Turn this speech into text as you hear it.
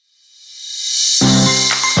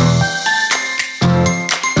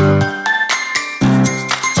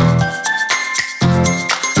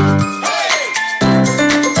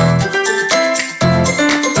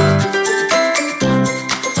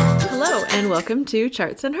welcome to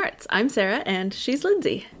Charts and Hearts. I'm Sarah, and she's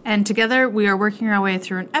Lindsay. And together, we are working our way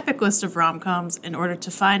through an epic list of rom-coms in order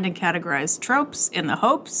to find and categorize tropes in the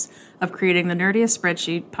hopes of creating the nerdiest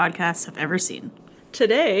spreadsheet podcasts have ever seen.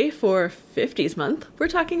 Today, for 50s month, we're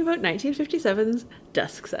talking about 1957's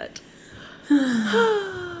Dusk Set.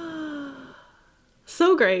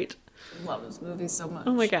 So great. I love this movie so much.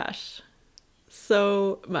 Oh my gosh.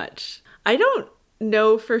 So much. I don't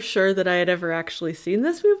know for sure that I had ever actually seen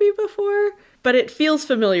this movie before, but it feels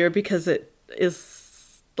familiar because it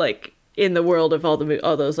is like in the world of all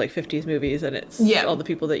those like 50s movies, and it's all the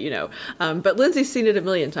people that you know. But Lindsay's seen it a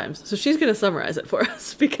million times, so she's going to summarize it for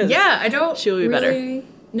us because I don't she'll be really better.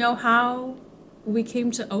 know how we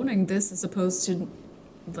came to owning this as opposed to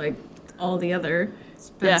like all the other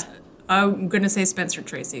I'm going to say Spencer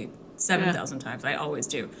Tracy 7,000 times. I always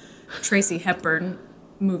do. Tracy Hepburn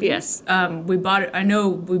movies. Yes. We bought it. I know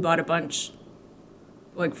we bought a bunch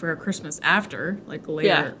like for Christmas after, like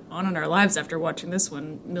later on in our lives after watching this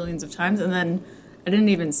one millions of times. And then I didn't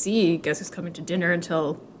even see Guess Who's Coming to Dinner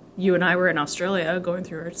until you and I were in Australia going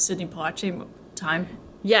through our Sidney Poitier time.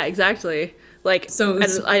 Yeah, exactly. Like, so but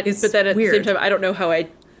then at weird. the same time, I don't know how I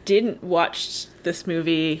didn't watch this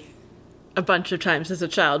movie a bunch of times as a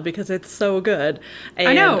child because it's so good. And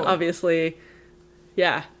I know. Obviously,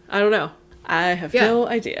 I don't know. I have no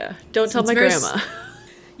idea. Don't tell my grandma.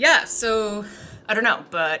 So I don't know,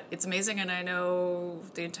 but it's amazing, and I know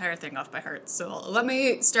the entire thing off by heart. So let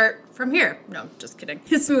me start from here. No, just kidding.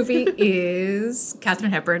 This movie is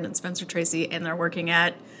Katharine Hepburn and Spencer Tracy, and they're working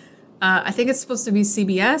at, I think it's supposed to be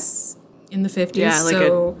CBS in the 50s. Yeah, like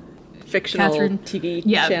a fictional TV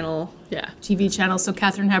channel. Yeah. TV channel. So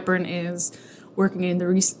Katharine Hepburn is working in the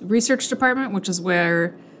research department, which is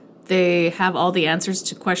where they have all the answers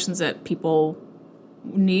to questions that people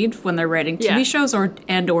need when they're writing TV shows or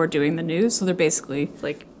doing the news. So they're basically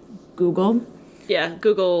like Google. Yeah,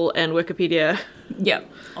 Google and Wikipedia. Yeah,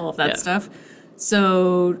 all of that stuff.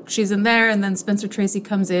 So she's in there, and then Spencer Tracy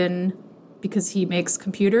comes in because he makes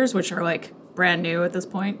computers, which are like brand new at this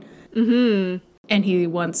point. Mm-hmm. And he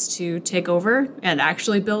wants to take over and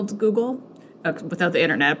actually build Google without the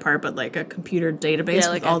internet part, but like a computer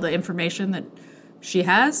database with all the information that she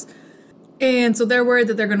has. And so they're worried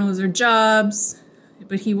that they're going to lose their jobs,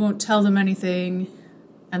 but he won't tell them anything.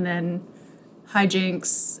 And then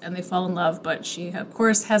hijinks, and they fall in love, but she, of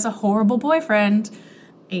course, has a horrible boyfriend.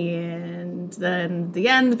 And then the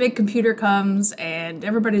end, the big computer comes, and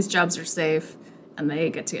everybody's jobs are safe, and they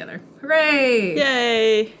get together. Hooray!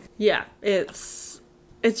 Yay! Yeah, it's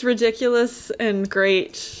ridiculous and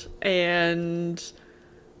great and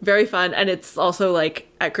very fun, and it's also like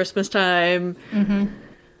at Christmas time. Mm-hmm.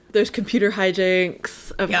 There's computer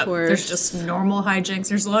hijinks, of course. There's just normal hijinks.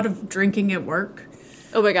 There's a lot of drinking at work.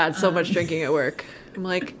 Oh my god, so much drinking at work. I'm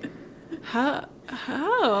like, how?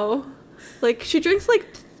 Like, she drinks like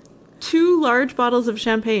 2 large bottles of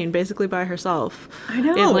champagne basically by herself. I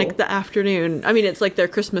know. In like the afternoon. I mean, it's like their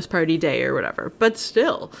Christmas party day or whatever, but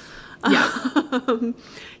still.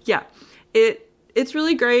 Yeah. It's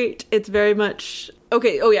really great. It's very much...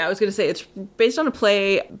 Okay, I was going to say, it's based on a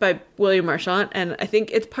play by William Marchant, and I think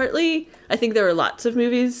it's partly... I think there were lots of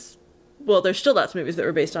movies... Well, there's still lots of movies that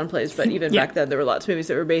were based on plays, but even back then there were lots of movies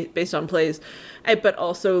that were based on plays. But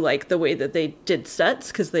also, like, the way that they did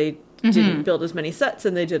sets, because they didn't build as many sets,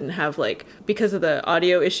 and they didn't have, like... Because of the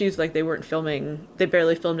audio issues, like, they weren't filming... They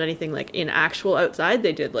barely filmed anything, like, in actual outside.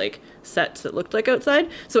 They did, like, sets that looked like outside.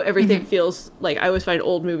 So everything feels... Like, I always find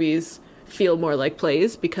old movies feel more like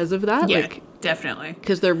plays because of that. Yeah, like, definitely.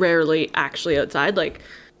 Because they're rarely actually outside, like,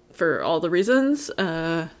 for all the reasons.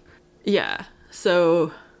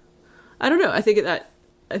 So... I don't know. I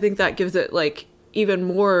think that gives it like even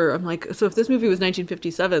more. I'm like, so if this movie was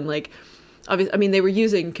 1957, like, obviously, I mean, they were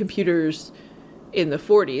using computers in the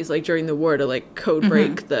 40s, like during the war, to like code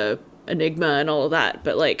break the Enigma and all of that.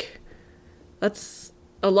 But like, that's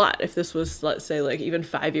a lot. If this was, let's say, like even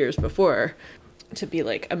 5 years before, to be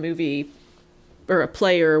like a movie or a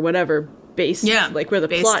play or whatever based, like where the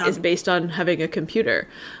plot is based on having a computer.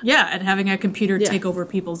 Yeah, and having a computer take over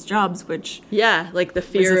people's jobs, which like the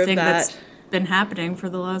fear is a of thing that that's been happening for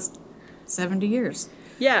the last 70 years.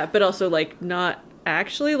 Yeah, but also like not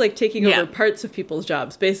actually like taking over parts of people's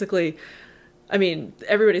jobs. Basically, I mean,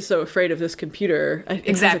 everybody's so afraid of this computer. It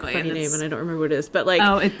has a funny name, and I don't remember what it is, but like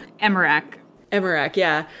it's EMERAC. EMERAC,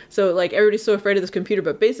 yeah. So like everybody's so afraid of this computer,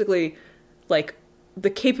 but basically, like the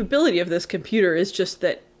capability of this computer is just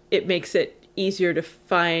that it makes it easier to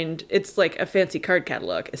find. It's like a fancy card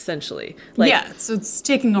catalog, essentially. Like, so it's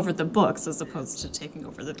taking over the books as opposed to taking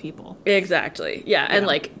over the people. Exactly. Yeah, and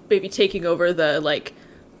like maybe taking over the like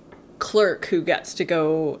clerk who gets to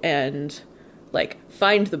go and like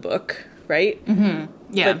find the book, right?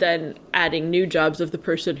 Yeah. But then adding new jobs of the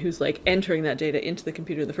person who's like entering that data into the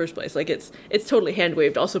computer in the first place. Like it's totally hand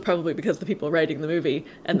waved. Also probably because the people writing the movie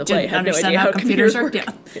and the play had no idea how computers work.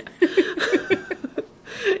 Yeah.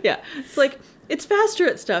 Yeah. It's like it's faster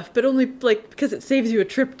at stuff, but only like because it saves you a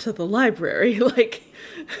trip to the library. Like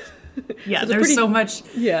Yeah, there's so much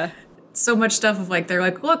yeah. so much stuff of like they're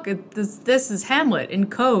like, look, this is Hamlet in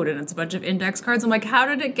code, and it's a bunch of index cards. I'm like, how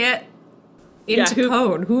did it get into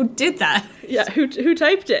code? Who did that? Yeah, who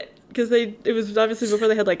typed it? Because it was obviously before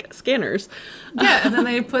they had like scanners. Yeah, and then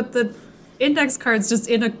they put the index cards just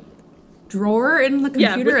in a drawer in the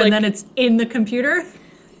computer, and then it's in the computer.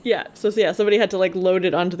 Yeah, so somebody had to like load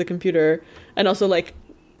it onto the computer, and also like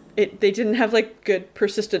they didn't have like good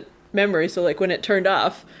persistent memory, so like when it turned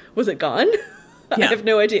off, was it gone? Yeah. I have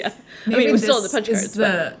no idea. Maybe I mean, it was still in the punch cards.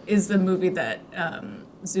 Is the movie that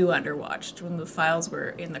Zoolander watched when the files were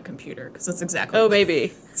in the computer, because that's exactly. Oh, maybe.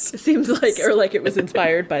 It seems like, or like it was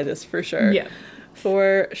inspired by this for sure. Yeah,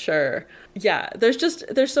 for sure. Yeah,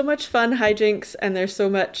 there's so much fun hijinks, and there's so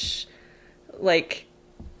much like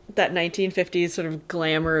that 1950s sort of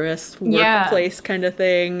glamorous workplace kind of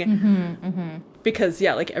thing. Because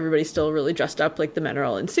like everybody's still really dressed up. Like the men are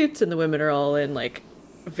all in suits, and the women are all in like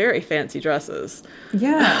very fancy dresses.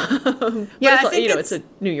 Yeah, yeah. I think it's a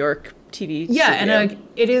New York TV. Yeah, studio. and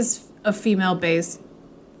it is a female-based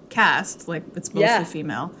cast. Like it's mostly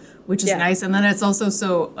female, which is nice. And then it's also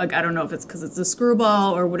so like I don't know if it's because it's a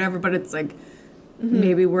screwball or whatever, but it's like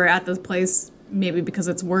maybe we're at this place maybe because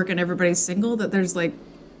it's work and everybody's single that there's like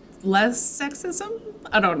less sexism.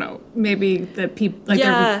 I don't know. Maybe the people like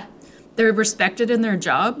they're respected in their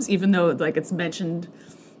jobs, even though like it's mentioned.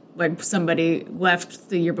 Like somebody left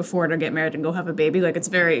the year before to get married and go have a baby. Like it's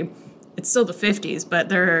still the 50s, but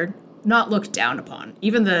they're not looked down upon.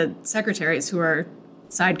 Even the secretaries who are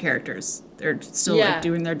side characters, they're still like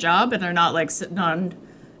doing their job, and they're not like sitting on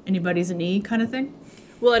anybody's knee kind of thing.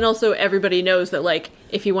 Well, and also everybody knows that like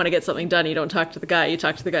if you want to get something done, you don't talk to the guy, you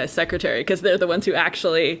talk to the guy's secretary, because they're the ones who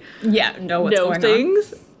actually know what's going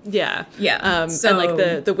things. On. Yeah. So, and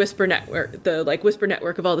like the Whisper network, Whisper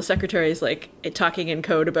network of all the secretaries, like talking in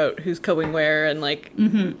code about who's going where and like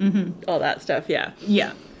all that stuff. Yeah.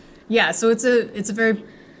 Yeah. So it's a very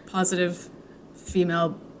positive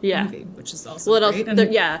female movie, which is also great.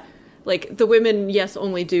 Like the women,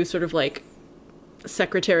 only do sort of like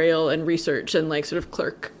secretarial and research and like sort of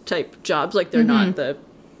clerk type jobs. Like they're not the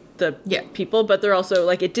people, but they're also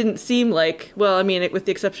like it didn't seem like with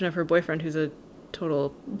the exception of her boyfriend, who's a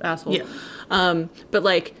total asshole. But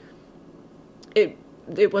like it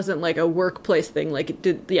wasn't like a workplace thing. Like it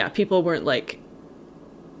did. People weren't like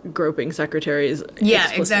groping secretaries.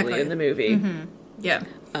 Explicitly in the movie.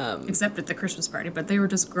 Except at the Christmas party, but they were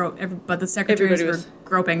just but the secretaries were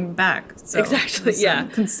groping back. So exactly.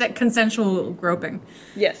 Consensual groping.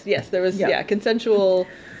 Yes. There was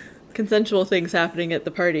consensual things happening at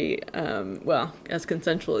the party. As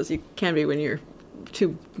consensual as you can be when you're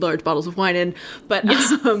 2 large bottles of wine in, but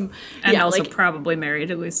and also probably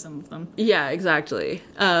married, at least some of them. Yeah, exactly.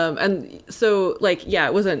 And so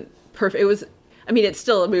it wasn't perfect. It was, it's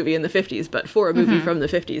still a movie in the 50s, but for a movie from the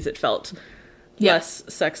 50s, it felt less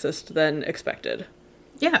sexist than expected.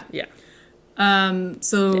 Yeah. One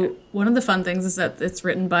of the fun things is that it's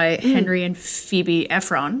written by Henry and Phoebe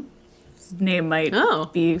Ephron. His name might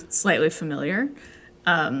be slightly familiar.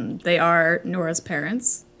 They are Nora's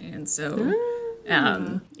parents, and so.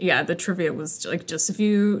 The trivia was like, just if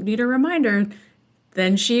you need a reminder,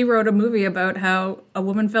 then she wrote a movie about how a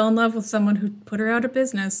woman fell in love with someone who put her out of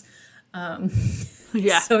business. So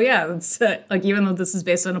it's like, even though this is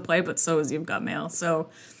based on a play, but so is You've Got Mail. So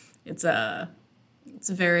it's a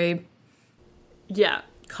very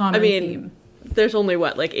common theme. There's only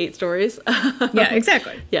 8 stories? Yeah,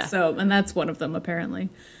 exactly. Yeah. So, and that's one of them apparently.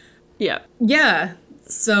 Yeah. Yeah.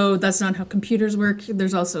 So that's not how computers work.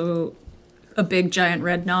 There's also a big giant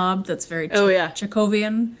red knob that's very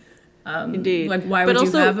Chekhovian. Indeed. Like, why would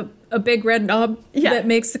you have a big red knob that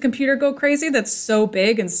makes the computer go crazy that's so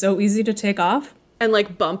big and so easy to take off?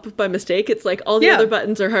 And bump by mistake. It's like all the other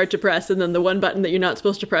buttons are hard to press, and then the one button that you're not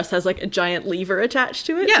supposed to press has a giant lever attached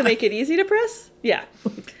to it to make it easy to press. Yeah.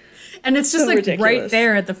 And it's just ridiculous. Right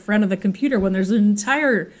there at the front of the computer when there's an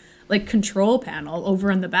entire control panel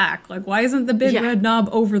over in the back. Like, why isn't the big red knob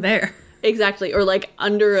over there? Exactly. Or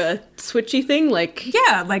under a switchy thing, like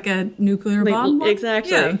a nuclear bomb.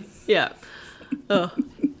 Exactly. Yeah. Oh,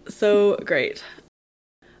 so great.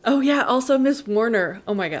 Oh yeah, also Miss Warner.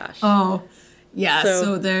 Oh my gosh. Oh. Yeah,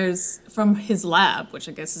 so there's from his lab, which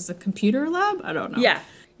I guess is a computer lab? I don't know. Yeah.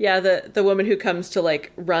 Yeah, the woman who comes to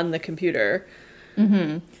run the computer.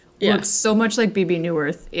 Mm-hmm. looks so much like BB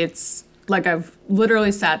Newirth. It's like I've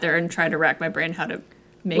literally sat there and tried to rack my brain how to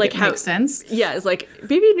make it make sense. Yeah, it's like,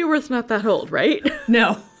 BB Newirth's not that old, right?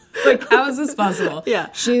 No. Like, how is this possible? Yeah.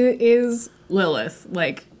 She is Lilith,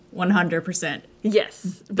 like, 100%.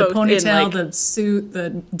 Yes. The ponytail, the suit, the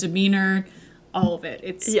demeanor, all of it.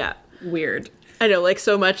 It's weird. I know, like,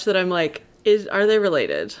 so much that I'm like, are they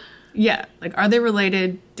related? Yeah. Like, are they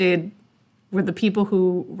related? Were the people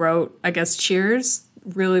who wrote, I guess, Cheers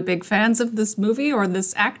really big fans of this movie or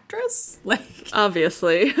this actress? Like,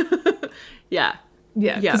 obviously. Yeah.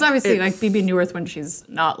 Yeah. Because obviously, like, BB Newirth, when she's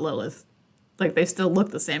not Lilith, like, they still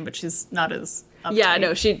look the same, but she's not as uptight. Yeah,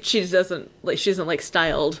 no, she doesn't, like, she isn't, like,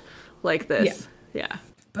 styled like this. Yeah.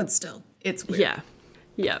 But still, it's weird. Yeah.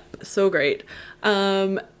 Yep. So great.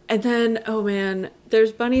 And then, oh man,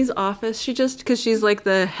 there's Bunny's office. Because she's, like,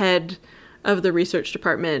 the head of the research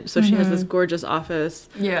department, so she has this gorgeous office.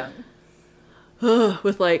 Yeah.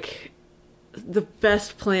 With, like, the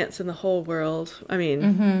best plants in the whole world. I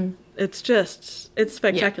mean, it's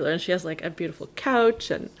spectacular. And she has, like, a beautiful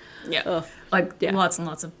couch and... lots and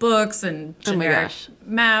lots of books and generic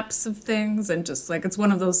maps of things, and just like it's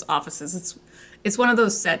one of those offices. It's one of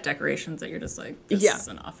those set decorations that you're just like, this is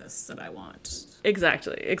an office that I want.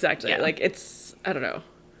 Exactly. Yeah. Like, it's, I don't know,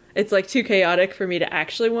 it's like too chaotic for me to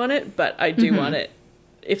actually want it, but I do want it.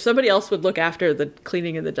 If somebody else would look after the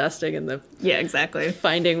cleaning and the dusting and the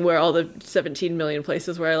finding where all the 17 million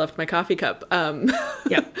places where I left my coffee cup, then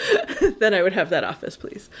I would have that office,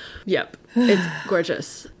 please. Yep, it's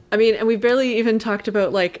gorgeous. I mean, and we barely even talked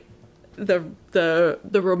about, like, the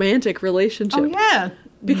romantic relationship. Oh, yeah.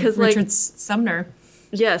 Because, Richard Sumner.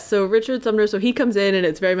 Yeah, so Richard Sumner, so he comes in, and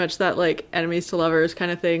it's very much that, like, enemies to lovers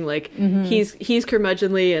kind of thing. Like, he's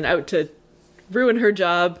curmudgeonly and out to ruin her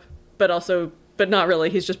job, but not really.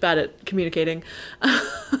 He's just bad at communicating.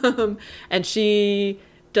 And she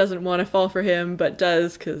doesn't want to fall for him, but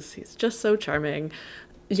does, because he's just so charming.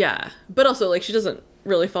 Yeah, but also, like, she doesn't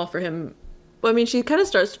really fall for him. Well, I mean, she kind of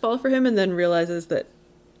starts to fall for him and then realizes that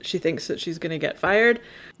she thinks that she's going to get fired.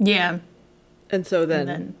 Yeah. And so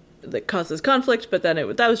then that causes conflict, but then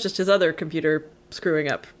that was just his other computer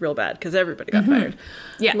screwing up real bad because everybody got fired.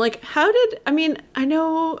 Yeah. I'm like, I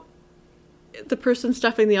know the person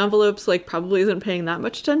stuffing the envelopes, like, probably isn't paying that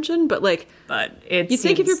much attention, but, like, you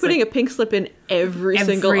think if you're putting a pink slip in every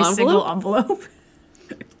single envelope.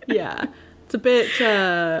 Yeah. It's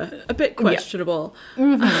a bit questionable.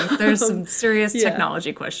 Yeah. There's some serious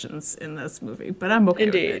technology questions in this movie, but I'm okay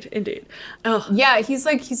with it. Indeed. Oh. Yeah, he's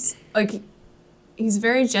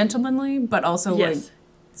very gentlemanly, but also like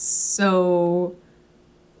so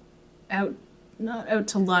not out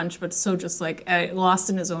to lunch, but so just like lost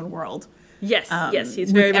in his own world. Yes,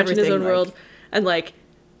 he's very much in his own world, and like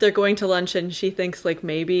they're going to lunch and she thinks like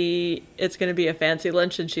maybe it's going to be a fancy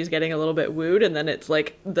lunch and she's getting a little bit wooed, and then it's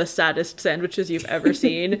like the saddest sandwiches you've ever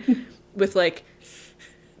seen with like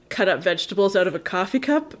cut up vegetables out of a coffee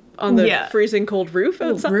cup on the freezing cold roof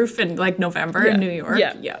outside. Roof in like November in New York.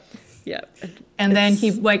 Yeah. And then he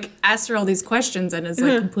like asks her all these questions and is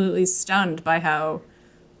like completely stunned by how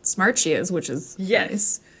smart she is, which is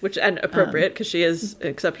nice. And appropriate because she is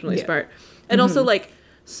exceptionally smart. And also like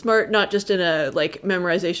smart not just in a like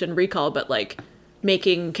memorization recall, but like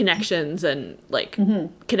making connections and like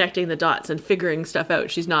connecting the dots and figuring stuff out.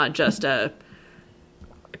 She's not just a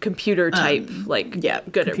computer type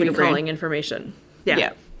good at recalling information.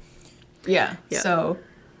 Yeah. So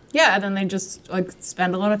and then they just like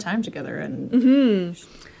spend a lot of time together and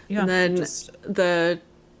and then the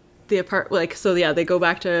they go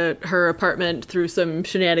back to her apartment through some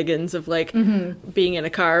shenanigans of like being in a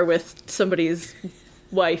car with somebody's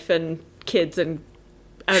wife and kids and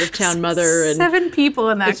out of town mother and 7 people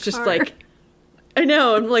in that it's just car. Like I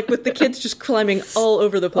know, I'm like with the kids just climbing all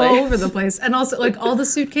over the place. And also like all the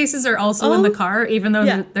suitcases are also in the car even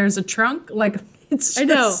though there's a trunk. Like it's just... I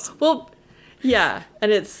know. Well, yeah,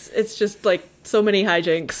 and it's just like so many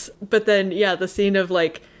hijinks. But then the scene of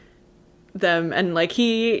like them and like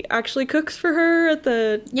he actually cooks for her at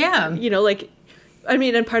the like I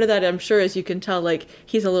mean, and part of that I'm sure as you can tell like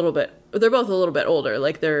they're both a little bit older,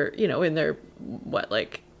 like they're in their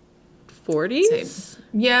like 40s,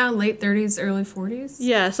 late 30s, early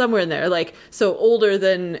 40s, somewhere in there, like so older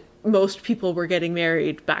than most people were getting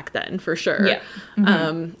married back then for sure.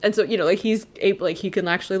 And so like he's able, like he can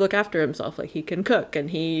actually look after himself, like he can cook and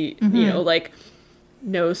he like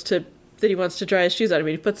knows that he wants to dry his shoes out. I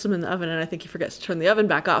mean, he puts them in the oven and I think he forgets to turn the oven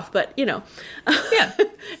back off, but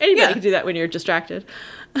anybody can do that when you're distracted.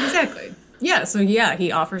 Exactly. So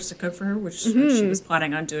he offers to cook for her, which she was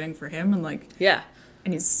planning on doing for him, and like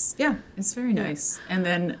and he's it's very nice. And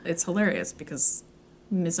then it's hilarious because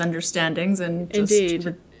misunderstandings and just Indeed.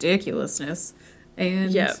 ridiculousness.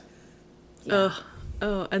 And Yeah.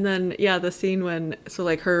 Oh, and then the scene when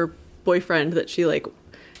like her boyfriend that she like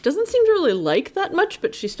doesn't seem to really like that much,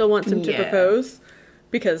 but she still wants him to propose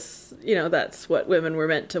because that's what women were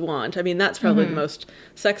meant to want. I mean, that's probably the most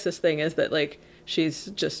sexist thing, is that like she's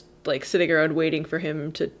just like sitting around waiting for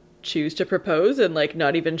him to choose to propose and like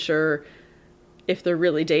not even sure if they're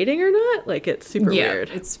really dating or not. Like, it's super weird.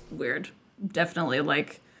 It's weird. Definitely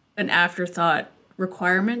like an afterthought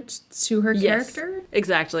requirement to her character.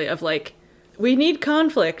 Exactly. Of like, we need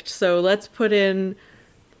conflict, so let's put in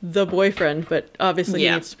the boyfriend, but obviously he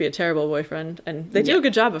needs to be a terrible boyfriend, and they do a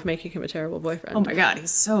good job of making him a terrible boyfriend. Oh my god,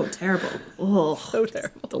 he's so terrible. Oh, so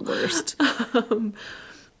terrible. The worst.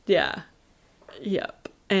 Yep.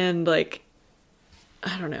 And like,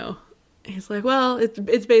 I don't know. He's like, well,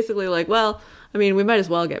 it's basically like, well, I mean, we might as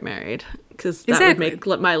well get married because that would make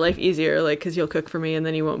my life easier, like, because you'll cook for me and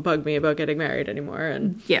then you won't bug me about getting married anymore.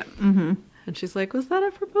 And and she's like, was that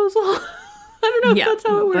a proposal? I don't know if that's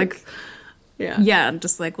how it works. Like, I'm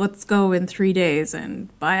just like, let's go in 3 days and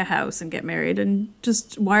buy a house and get married. And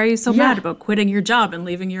just, why are you so mad about quitting your job and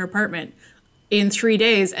leaving your apartment in 3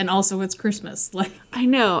 days? And also it's Christmas. Like, I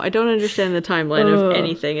know. I don't understand the timeline of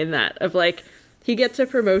anything in that. Of like, he gets a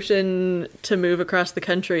promotion to move across the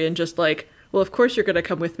country and just like, well, of course you're going to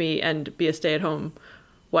come with me and be a stay-at-home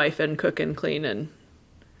wife and cook and clean and...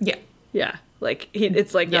 Yeah. Like,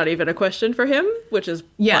 it's like not even a question for him, which is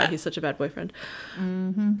why he's such a bad boyfriend.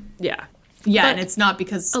 Yeah. Yeah, but, and it's not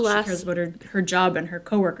because she cares about her job and her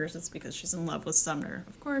coworkers. It's because she's in love with Sumner,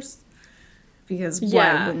 of course. Because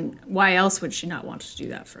why else would she not want to do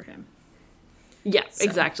that for him? Yeah, so,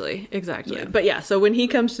 exactly. Yeah. But so when he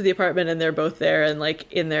comes to the apartment and they're both there and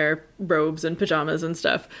like in their robes and pajamas and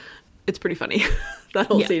stuff, it's pretty funny. That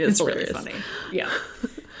whole scene is hilarious. Really funny. Yeah.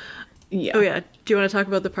 Yeah. Oh yeah. Do you want to talk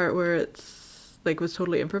about the part where it's like was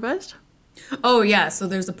totally improvised? Oh yeah. So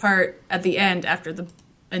there's a part at the end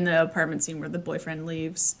in the apartment scene where the boyfriend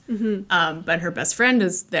leaves, but her best friend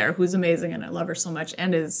is there, who's amazing, and I love her so much.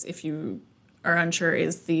 And is, if you are unsure,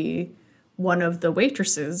 is one of the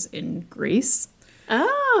waitresses in Grease.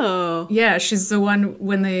 Oh. Yeah, she's the one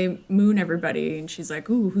when they moon everybody, and she's like,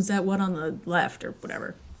 "Ooh, who's that one on the left?" or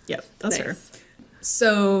whatever. Yep, that's her.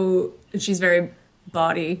 So she's very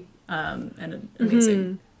bawdy and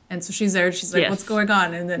amazing. And so she's there, she's like, what's going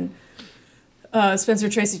on? And then Spencer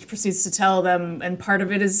Tracy proceeds to tell them, and part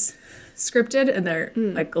of it is scripted, and they're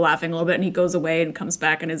like laughing a little bit, and he goes away and comes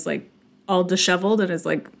back and is like all disheveled, and his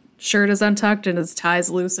like shirt is untucked and his tie's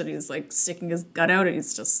loose, and he's like sticking his gut out, and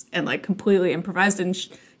he's just, and like completely improvised, and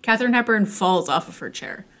Katharine Hepburn falls off of her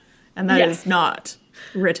chair. And that is not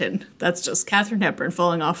written. That's just Katharine Hepburn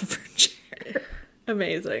falling off of her chair.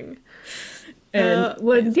 Amazing. And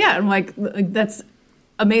I'm like that's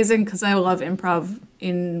amazing, because I love improv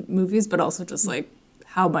in movies, but also just like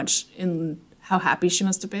how happy she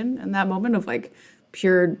must have been in that moment of like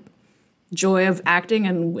pure joy of acting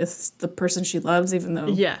and with the person she loves, even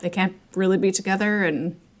though they can't really be together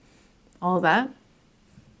and all of that.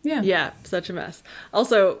 Yeah, such a mess.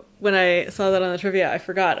 Also, when I saw that on the trivia, I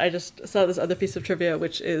forgot. I just saw this other piece of trivia,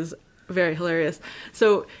 which is very hilarious.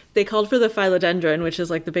 So they called for the philodendron, which is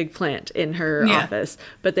like the big plant in her office,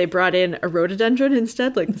 but they brought in a rhododendron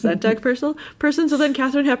instead, like the Zantac person. So then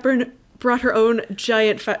Katharine Hepburn brought her own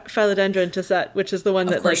giant philodendron to set, which is the one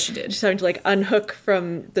that like she's having to like unhook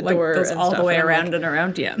from the door. Goes all the way around and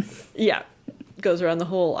around. Yeah, goes around the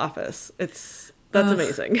whole office. That's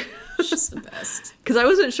amazing. She's the best. Because I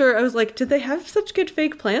wasn't sure. I was like, did they have such good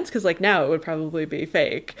fake plants? Because like now it would probably be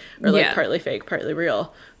fake, or like partly fake, partly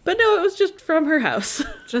real. But no, it was just from her house.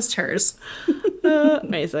 Just hers.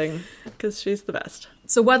 Amazing. Because she's the best.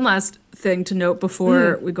 So one last thing to note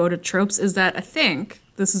before we go to tropes is that I think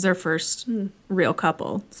this is our first real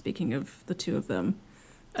couple, speaking of the two of them,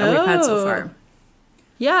 that we've had so far.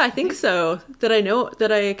 Yeah, I think so.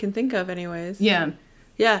 That I can think of anyways. Yeah.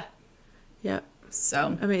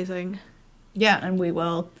 So amazing. Yeah, and we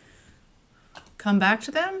will come back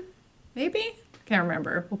to them, maybe? Can't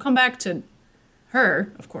remember. We'll come back to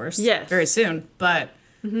her, of course, very soon, but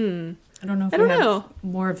I don't know if we have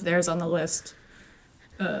more of theirs on the list.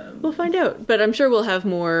 We'll find out, but I'm sure we'll have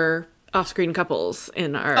more off-screen couples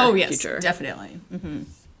in our future. Definitely.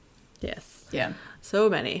 Yes. Yeah. So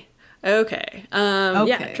many. Okay.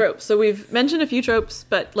 Yeah, tropes. So we've mentioned a few tropes,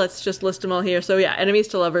 but let's just list them all here. So yeah, enemies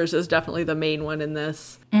to lovers is definitely the main one in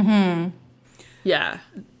this. Yeah.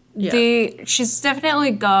 She's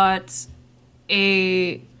definitely got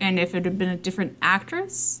and if it had been a different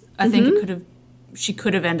actress, I think she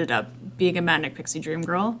could have ended up being a Manic Pixie Dream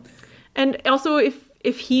Girl. And also,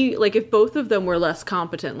 if both of them were less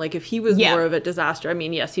competent, like if he was Yeah. more of a disaster, I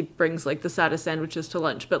mean, yes, he brings like the saddest sandwiches to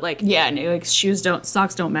lunch, but like, Yeah, and like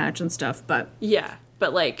socks don't match and stuff, but yeah,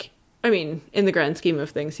 but like, I mean, in the grand scheme of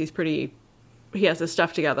things, he has his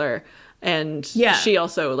stuff together, and Yeah. she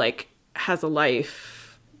also like has a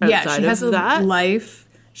life yeah, outside she has of a that. life.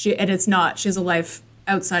 She has a life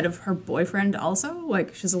outside of her boyfriend also.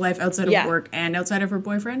 Like she has a life outside of Yeah. work and outside of her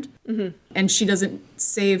boyfriend. Mm-hmm. And she doesn't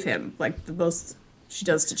save him. Like the most she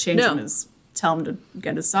does to change No. him is tell him to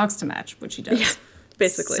get his socks to match, which he does. Yeah,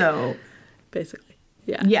 basically. So Basically,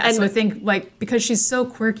 yeah, yeah, and so I think like because she's so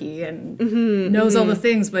quirky and knows all the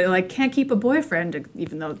things, but like can't keep a boyfriend,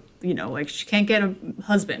 even though like she can't get a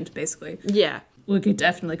husband. Basically, yeah, we could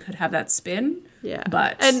have that spin. yeah,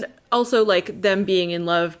 but and also like them being in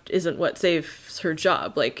love isn't what saves her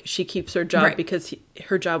job. Like she keeps her job Right. because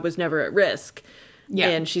her job was never at risk. Yeah.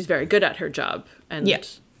 and she's very good at her job. And Yeah.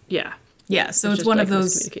 yeah, yeah, so it's just one like of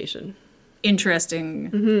those miscommunication.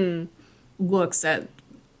 interesting looks at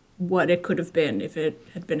what it could have been if it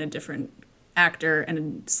had been a different actor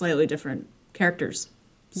and slightly different characters.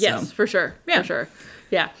 Yes, So, for sure. yeah. For sure.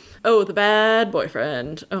 Yeah. Oh, the bad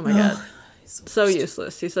boyfriend. Oh my god. So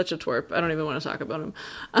useless. He's such a twerp. I don't even want to talk about him.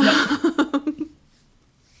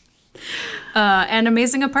 and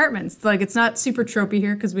amazing apartments. Like it's not super tropey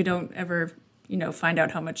here because we don't ever, find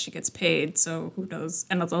out how much she gets paid. So who knows?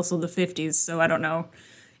 And it's also the 50s, so I don't know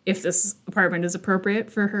if this apartment is appropriate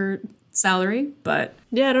for her salary. But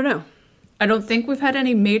Yeah, I don't know. I don't think we've had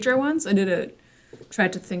any major ones. I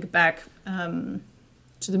tried to think back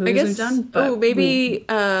to the I movies guess. we've done. But maybe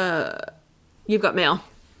You've Got Mail.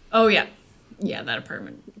 Oh yeah, that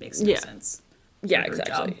apartment makes no Yeah. sense. Yeah, for her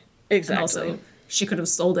exactly. job. Exactly. And also, she could have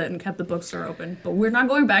sold it and kept the bookstore open. But we're not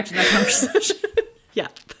going back to that conversation. yeah.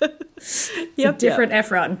 It's a different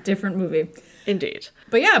Efron, different movie. Indeed.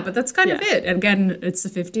 But yeah, that's kind of Yeah. it. And again, it's the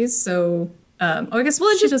 50s, so I guess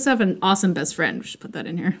she does have an awesome best friend. We should put that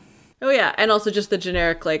in here. Oh yeah, and also just the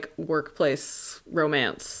generic like workplace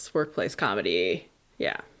romance, workplace comedy.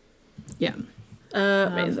 Yeah. Yeah.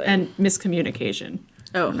 Amazing. And miscommunication.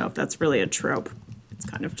 I Oh. don't know if that's really a trope. It's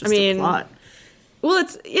kind of just mean, a plot. Well,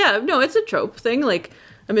 it's a trope thing, like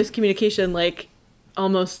a miscommunication, like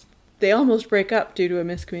they almost break up due to a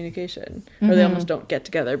miscommunication, or they almost don't get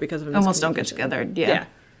together because of a miscommunication. Almost don't get together. Yeah.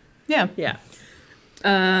 Yeah. Yeah.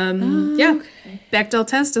 Yeah. Bechdel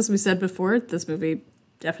test, as we said before, this movie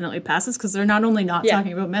definitely passes because they're not only not Yeah.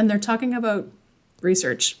 talking about men, they're talking about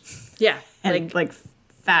research Yeah. and like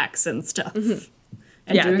facts and stuff.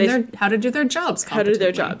 And Yeah, doing how to do their jobs. how to do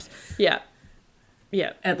their competently. jobs. Yeah.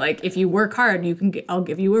 Yeah. And like, if you work hard, I'll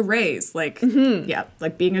give you a raise. Like, yeah,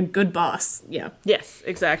 like being a good boss. Yeah. Yes,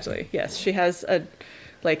 exactly. Yes, she has a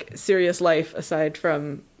like serious life aside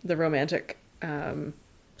from the romantic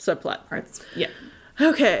subplot. Parts. Yeah.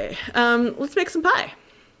 Okay, let's make some pie.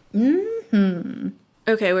 Mm-hmm.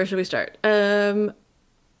 Okay, where should we start?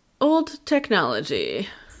 Old technology.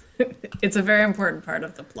 It's a very important part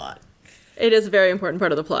of the plot. It is a very important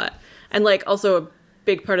part of the plot, and like also a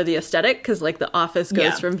big part of the aesthetic, because like the office goes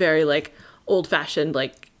Yeah. from very like old fashioned,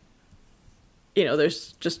 like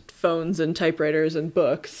there's just phones and typewriters and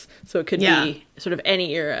books, so it could Yeah. be sort of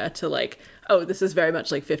any era, to like, oh, this is very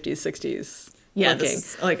much like 50s 60s Yeah, looking.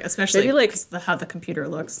 this is like especially Maybe, like- 'cause how the computer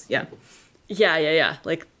looks. Yeah. Yeah,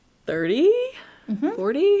 like 30,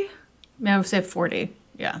 40, I would say 40.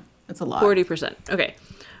 Yeah, it's a lot. 40%. Okay,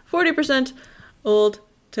 40% old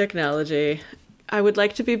technology. I would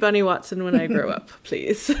like to be Bunny Watson when I grow up,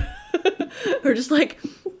 please. Or just like,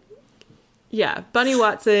 yeah, Bunny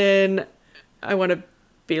Watson. I want to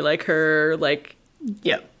be like her. Like,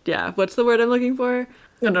 Yeah. yeah, what's the word I'm looking for?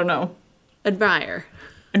 I don't know. Admire.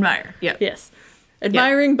 Admire. Yeah. Yes,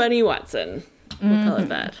 admiring Bunny Watson. We'll call it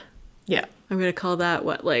that. Yeah. I'm gonna call that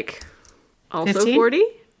what, like, also 15? 40?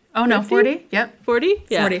 Oh no, 50? 40? Yep. 40?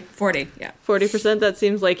 Yeah. 40. Yeah. 40%, that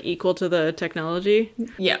seems like equal to the technology.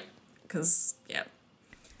 Yeah. Because, yeah.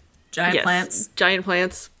 Giant Yes. plants. Giant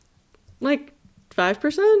plants, like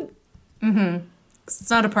 5%? It's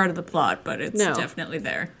not a part of the plot, but it's No. definitely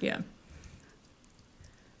there. Yeah.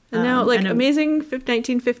 And now, like, and a- amazing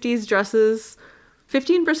 1950s dresses.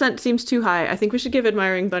 15% seems too high. I think we should give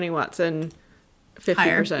admiring Bunny Watson 50%.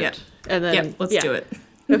 Higher, yeah. And then, Yeah, let's do it.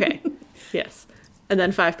 Okay. Yes. And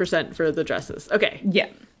then 5% for the dresses. Okay. Yeah.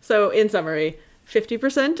 So, in summary,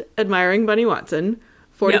 50% admiring Bunny Watson,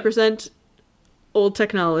 40% old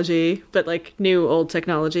technology, but like new old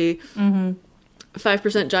technology,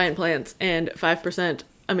 5% giant plants, and 5%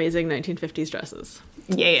 amazing 1950s dresses.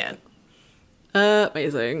 Yeah.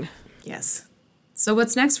 Amazing. Yes. So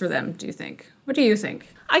what's next for them, do you think? What do you think?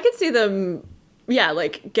 I could see them yeah,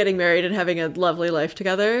 like getting married and having a lovely life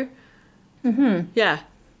together. Yeah,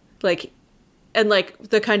 like, and like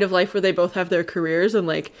the kind of life where they both have their careers, and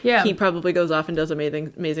like he probably goes off and does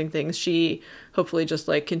amazing things. She hopefully just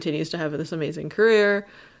like continues to have this amazing career,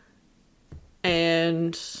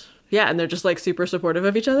 and yeah, and they're just like super supportive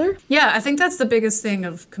of each other. Yeah, I think that's the biggest thing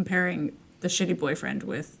of comparing the shitty boyfriend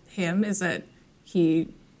with him, is that he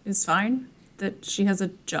is fine, that she has a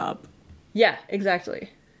job. Yeah, exactly.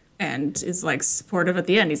 And is like supportive at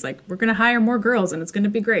the end. He's like, we're going to hire more girls and it's going to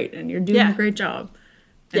be great and you're doing a great job.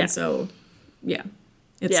 And so, yeah.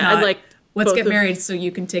 It's not and like, let's get married so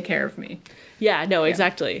you can take care of me. Yeah, no,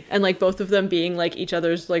 exactly. And like both of them being like each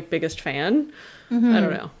other's like biggest fan. I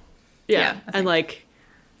don't know. Yeah. And like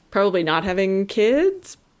probably not having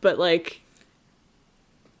kids, but like,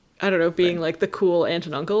 I don't know, being like the cool aunt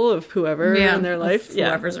and uncle of whoever in their life.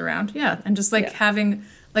 Whoever's around. Yeah. And just like having,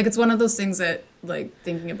 like, it's one of those things that, like,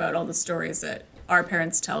 thinking about all the stories that our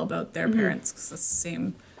parents tell about their parents, because it's the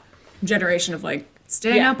same generation of like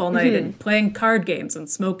staying up all night and playing card games and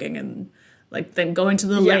smoking and like then going to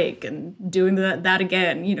the lake and doing that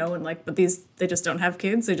again, you know, and like, but they just don't have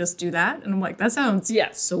kids. They just do that. And I'm like, that sounds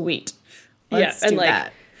sweet. Let's do and like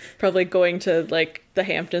that. Probably going to like the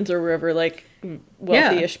Hamptons or wherever like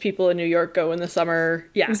wealthy-ish people in New York go in the summer.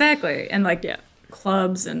 Yeah, exactly. And like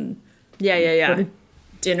clubs and go to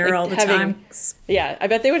dinner like all the time. Yeah, I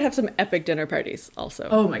bet they would have some epic dinner parties also.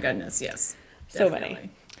 Oh my goodness, yes. So Definitely. many.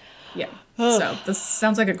 Yeah. So this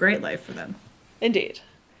sounds like a great life for them. Indeed.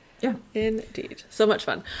 Yeah. Indeed. So much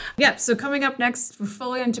fun. Yeah, so coming up next, we're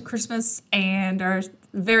fully into Christmas, and our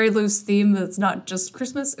very loose theme that's not just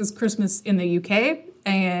Christmas is Christmas in the UK,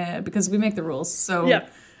 and because we make the rules. So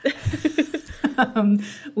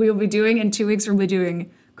we will be doing, in 2 weeks, we'll be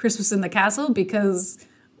doing Christmas in the Castle, because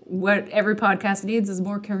what every podcast needs is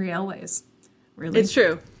more Carrie Elways. Really. It's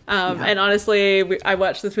true. And honestly, I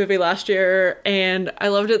watched this movie last year and I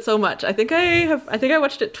loved it so much. I think I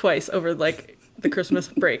watched it twice over like the Christmas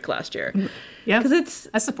break last year. Yeah. Because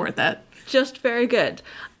I support that. Just very good.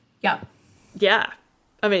 Yeah. Yeah.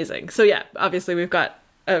 Amazing. So yeah, obviously we've got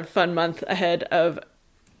a fun month ahead of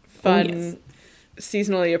fun,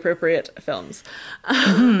 seasonally appropriate films.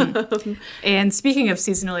 And speaking of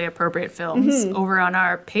seasonally appropriate films, over on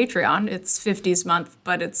our Patreon, it's 50s month,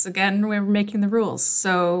 but it's, again, we're making the rules.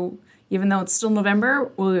 So even though it's still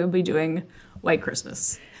November, we'll be doing White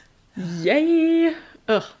Christmas. Yay!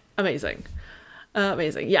 Ugh, amazing.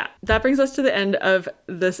 Amazing. Yeah, that brings us to the end of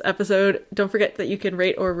this episode. Don't forget that you can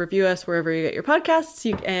rate or review us wherever you get your podcasts.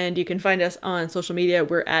 You can find us on social media.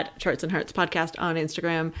 We're at Charts and Hearts Podcast on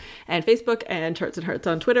Instagram and Facebook, and Charts and Hearts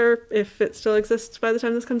on Twitter, if it still exists by the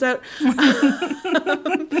time this comes out.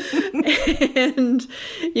 And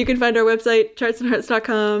you can find our website,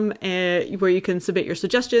 chartsandhearts.com, where you can submit your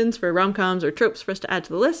suggestions for rom-coms or tropes for us to add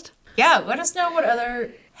to the list. Yeah, let us know what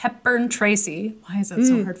other Hepburn Tracy, why is that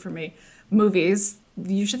so hard for me, movies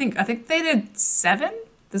you should think. I think they did 7.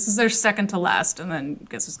 This is their second to last, and then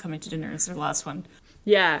Guess Who's Coming to Dinner is their last one.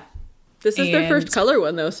 Yeah. This is their first color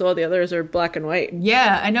one, though, so all the others are black and white.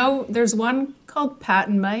 Yeah, I know there's one called Pat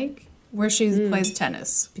and Mike where she plays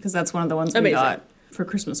tennis, because that's one of the ones we got for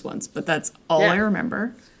Christmas once, but that's all I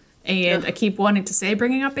remember. And I keep wanting to say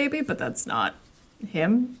Bringing Up Baby, but that's not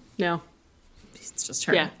him. No. It's just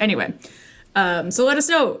her. Yeah. Anyway, so let us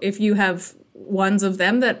know if you have ones of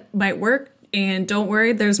them that might work. And don't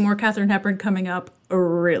worry, there's more Katharine Hepburn coming up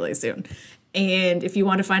really soon. And if you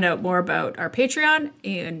want to find out more about our Patreon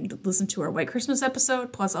and listen to our White Christmas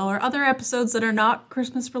episode, plus all our other episodes that are not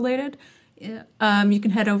Christmas related, you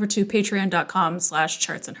can head over to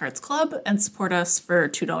patreon.com/chartsandheartsclub and support us for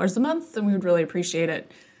 $2 a month. And we would really appreciate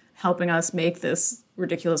it, helping us make this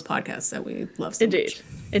ridiculous podcast that we love so much.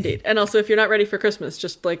 Indeed. And also, if you're not ready for Christmas,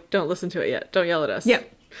 just like don't listen to it yet. Don't yell at us. Yeah.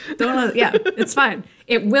 It's fine.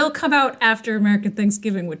 It will come out after American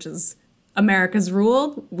Thanksgiving, which is America's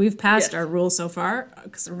rule. We've passed our rule so far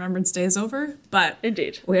because Remembrance Day is over. But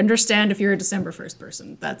indeed, we understand if you're a December 1st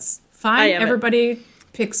person. That's fine. Everybody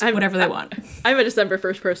picks whatever they want. I'm a December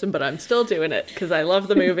 1st person, but I'm still doing it because I love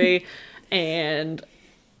the movie and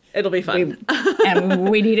it'll be fun. And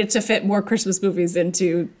we needed to fit more Christmas movies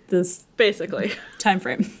into this time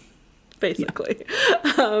frame. Basically.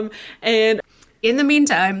 Yeah. And in the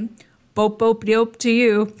meantime, bope bope dope to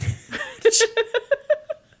you.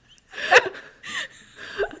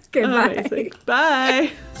 Goodbye.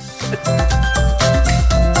 Bye.